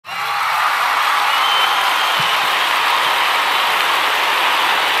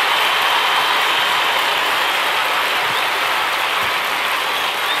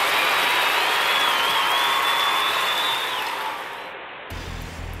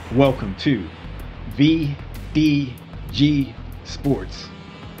Welcome to VDG Sports.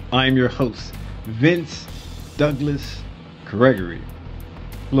 I am your host, Vince Douglas Gregory.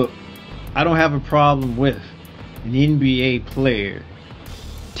 Look, I don't have a problem with an NBA player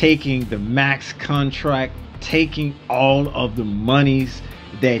taking the max contract, taking all of the monies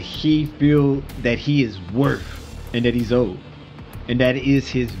that he feels that he is worth and that he's owed, and that is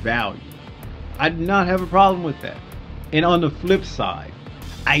his value. I do not have a problem with that. And on the flip side,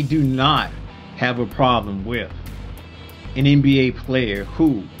 I do not have a problem with an NBA player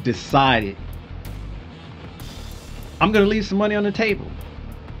who decided, I'm going to leave some money on the table.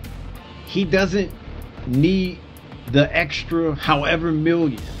 He doesn't need the extra however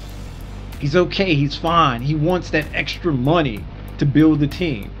million. He's okay. He's fine. He wants that extra money to build the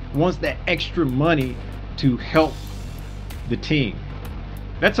team. He wants that extra money to help the team.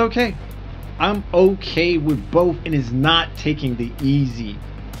 That's okay. I'm okay with both, and is not taking the easy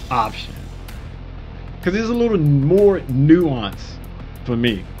option, because there's a little more nuance for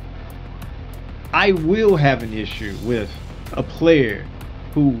me. I will have an issue with a player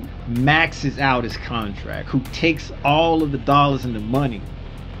who maxes out his contract, who takes all of the dollars and the money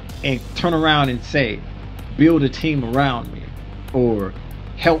and turn around and say, build a team around me or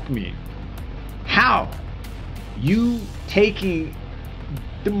help me. How? You taking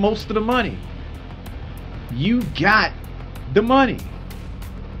the most of the money. You got the money.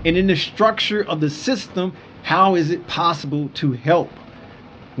 And in the structure of the system, how is it possible to help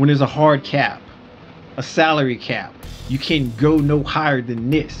when there's a hard cap, a salary cap? You can go no higher than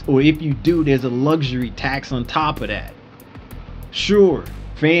this. Or if you do, there's a luxury tax on top of that. Sure,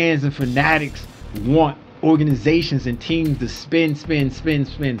 fans and fanatics want organizations and teams to spend,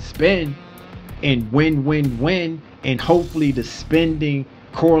 and win, and hopefully the spending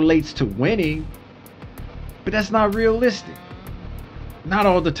correlates to winning. But that's not realistic. Not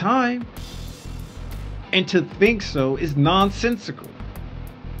all the time. And to think so is nonsensical.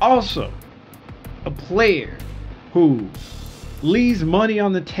 Also, a player who leaves money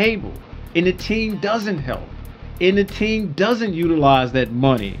on the table and the team doesn't help, and the team doesn't utilize that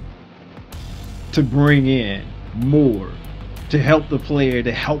money to bring in more, to help the player,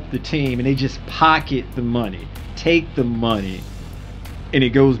 to help the team, and they just pocket the money, take the money, and it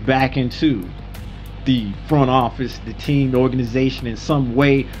goes back into the front office, the team, the organization in some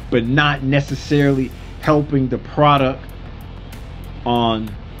way, but not necessarily helping the product on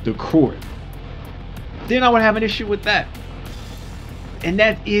the court, then I would have an issue with that. And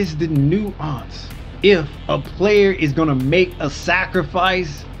that is the nuance. If a player is going to make a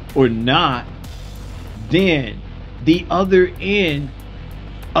sacrifice or not, then the other end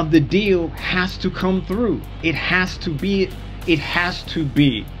of the deal has to come through. It has to be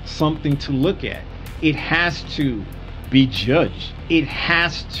something to look at. It has to be judged. It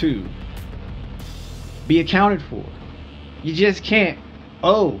has to be accounted for. You just can't,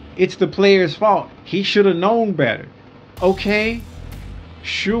 oh, it's the player's fault, he should have known better. Okay,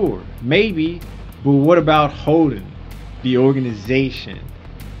 sure, maybe, but what about holding the organization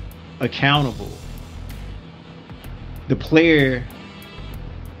accountable? The player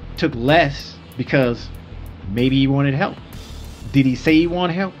took less because maybe he wanted help. Did he say he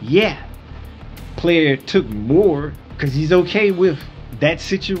wanted help? Yeah. Player took more because he's okay with that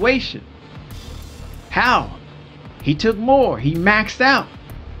situation. How? He took more. He maxed out.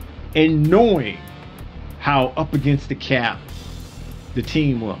 And knowing how up against the cap the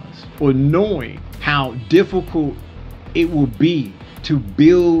team was, or knowing how difficult it will be to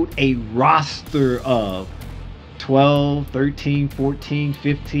build a roster of 12, 13, 14,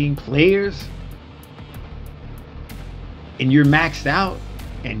 15 players, and you're maxed out,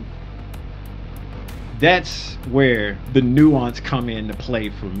 and that's where the nuance come into play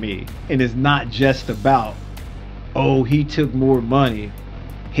for me. And it's not just about, oh, he took more money,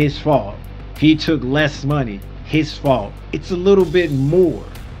 his fault. He took less money, his fault. It's a little bit more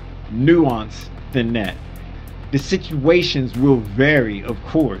nuanced than that. The situations will vary, of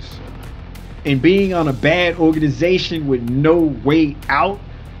course. And being on a bad organization with no way out,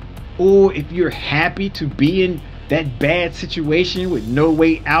 or if you're happy to be in that bad situation with no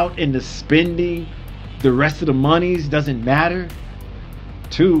way out, and the spending the rest of the monies doesn't matter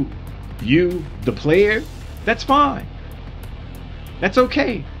to you, the player, that's fine. That's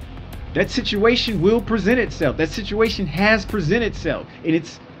okay. That situation will present itself. That situation has presented itself, and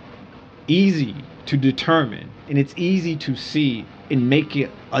it's easy to determine, and it's easy to see and make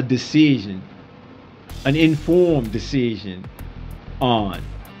it a decision, an informed decision on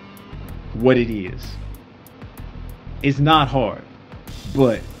what it is. It's not hard,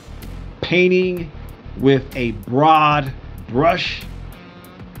 but painting with a broad brush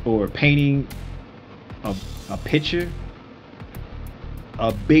or painting a picture,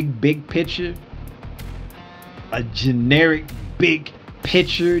 a big picture, a generic big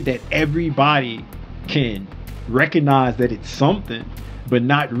picture that everybody can recognize that it's something, but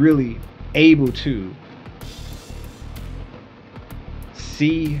not really able to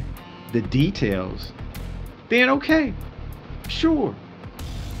see the details, then okay, sure,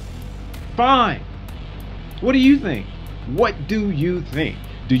 fine. What do you think? What do you think?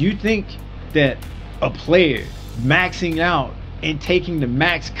 Do you think that a player maxing out and taking the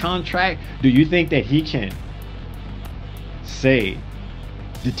max contract, do you think that he can say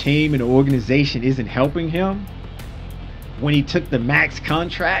the team and the organization isn't helping him when he took the max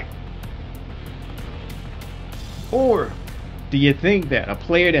contract? Or do you think that a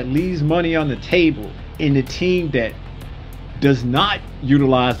player that leaves money on the table in the team that does not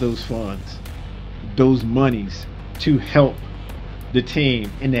utilize those funds, those monies, to help the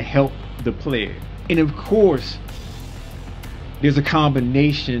team and to help the player? And of course, there's a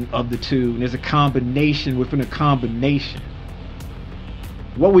combination of the two, and there's a combination within a combination.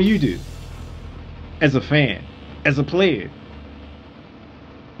 What will you do as a fan, as a player?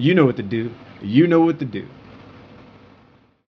 You know what to do. You know what to do.